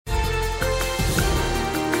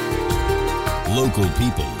Local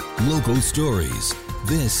people, local stories.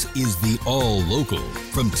 This is the All Local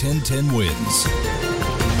from 1010 Wins.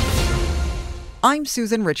 I'm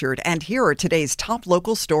Susan Richard, and here are today's top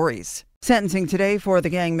local stories. Sentencing today for the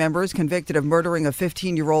gang members convicted of murdering a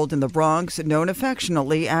 15-year-old in the Bronx, known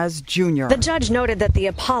affectionately as Junior. The judge noted that the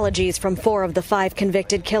apologies from 4 of the 5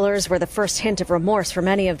 convicted killers were the first hint of remorse for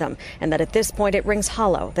many of them, and that at this point it rings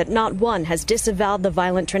hollow that not one has disavowed the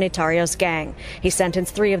violent Trinitarios gang. He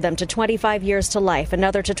sentenced 3 of them to 25 years to life,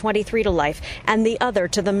 another to 23 to life, and the other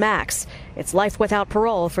to the max. It's life without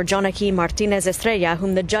parole for Jonaquin Martinez Estrella,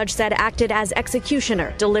 whom the judge said acted as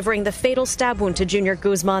executioner, delivering the fatal stab wound to Junior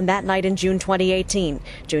Guzman that night in June 2018.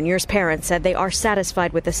 Junior's parents said they are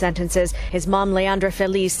satisfied with the sentences. His mom, Leandra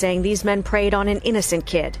Feliz, saying these men preyed on an innocent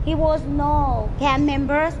kid. He was no gang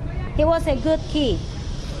members. He was a good kid.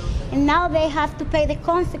 And now they have to pay the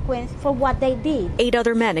consequence for what they did. 8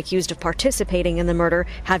 other men accused of participating in the murder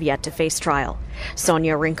have yet to face trial.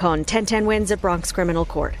 Sonia Rincon, 1010 Wins at Bronx Criminal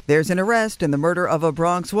Court. There's an arrest in the murder of a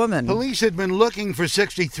Bronx woman. Police had been looking for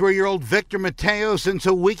 63-year-old Victor Mateo since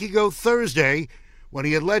a week ago Thursday, when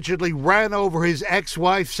he allegedly ran over his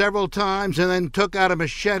ex-wife several times and then took out a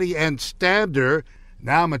machete and stabbed her.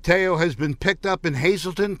 Now Mateo has been picked up in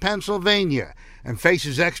Hazleton, Pennsylvania, and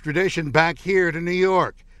faces extradition back here to New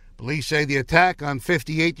York. Police say the attack on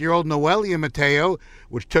 58-year-old Noelia Mateo,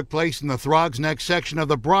 which took place in the Throgs Neck section of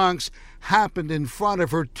the Bronx, happened in front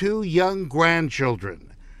of her 2 young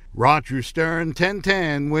grandchildren. Roger Stern,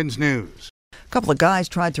 1010 Wins News. A couple of guys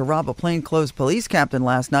tried to rob a plainclothes police captain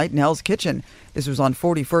last night in Hell's Kitchen. This was on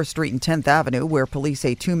 41st Street and 10th Avenue, where police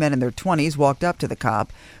say 2 men in their 20s walked up to the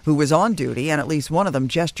cop, who was on duty, and at least one of them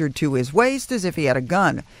gestured to his waist as if he had a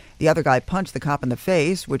gun. The other guy punched the cop in the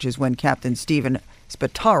face, which is when Captain Stephen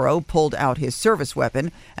Spataro pulled out his service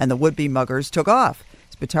weapon, and the would-be muggers took off.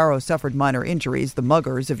 Spataro suffered minor injuries. The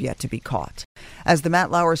muggers have yet to be caught. As the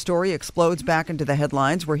Matt Lauer story explodes back into the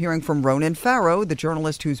headlines, we're hearing from Ronan Farrow, the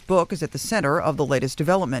journalist whose book is at the center of the latest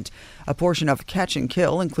development. A portion of Catch and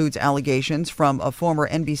Kill includes allegations from a former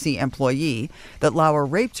NBC employee that Lauer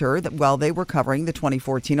raped her while they were covering the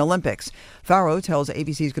 2014 Olympics. Farrow tells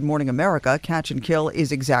ABC's Good Morning America Catch and Kill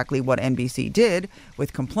is exactly what NBC did,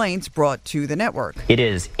 with complaints brought to the network. It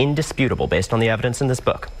is indisputable, based on the evidence in this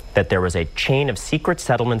book, that there was a chain of secret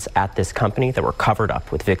settlements at this company that were covered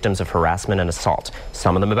up with victims of harassment and assault.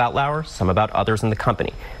 Some of them about Lauer, some about others in the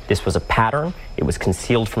company. This was a pattern. It was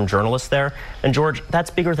concealed from journalists there. And George, that's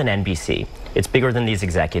bigger than NBC. It's bigger than these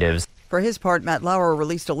executives. For his part, Matt Lauer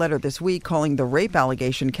released a letter this week calling the rape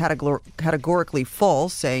allegation categorically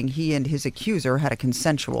false, saying he and his accuser had a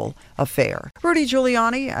consensual affair. Rudy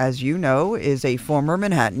Giuliani, as you know, is a former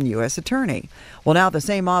Manhattan U.S. attorney. Well, now the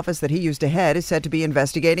same office that he used to head is said to be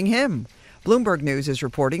investigating him. Bloomberg News is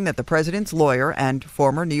reporting that the president's lawyer and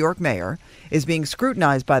former New York mayor is being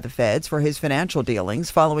scrutinized by the feds for his financial dealings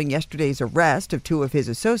following yesterday's arrest of 2 of his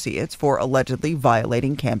associates for allegedly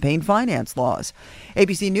violating campaign finance laws.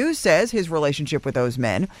 ABC News says his relationship with those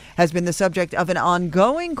men has been the subject of an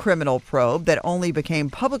ongoing criminal probe that only became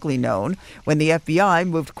publicly known when the FBI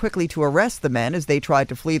moved quickly to arrest the men as they tried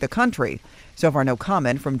to flee the country. So far, no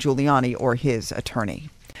comment from Giuliani or his attorney.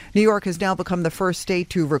 New York has now become the first state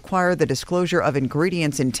to require the disclosure of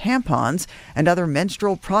ingredients in tampons and other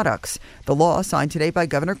menstrual products. The law, signed today by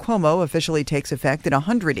Governor Cuomo, officially takes effect in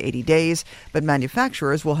 180 days, but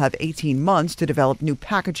manufacturers will have 18 months to develop new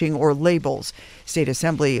packaging or labels. State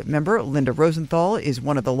Assembly member Linda Rosenthal is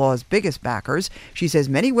one of the law's biggest backers. She says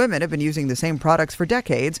many women have been using the same products for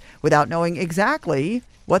decades without knowing exactly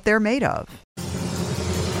what they're made of.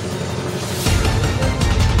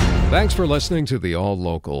 Thanks for listening to the All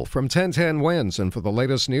Local from 1010 Wins. And for the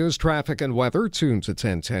latest news, traffic, and weather, tune to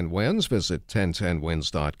 1010 Wins. Visit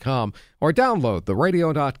 1010wins.com or download the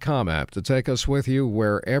radio.com app to take us with you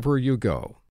wherever you go.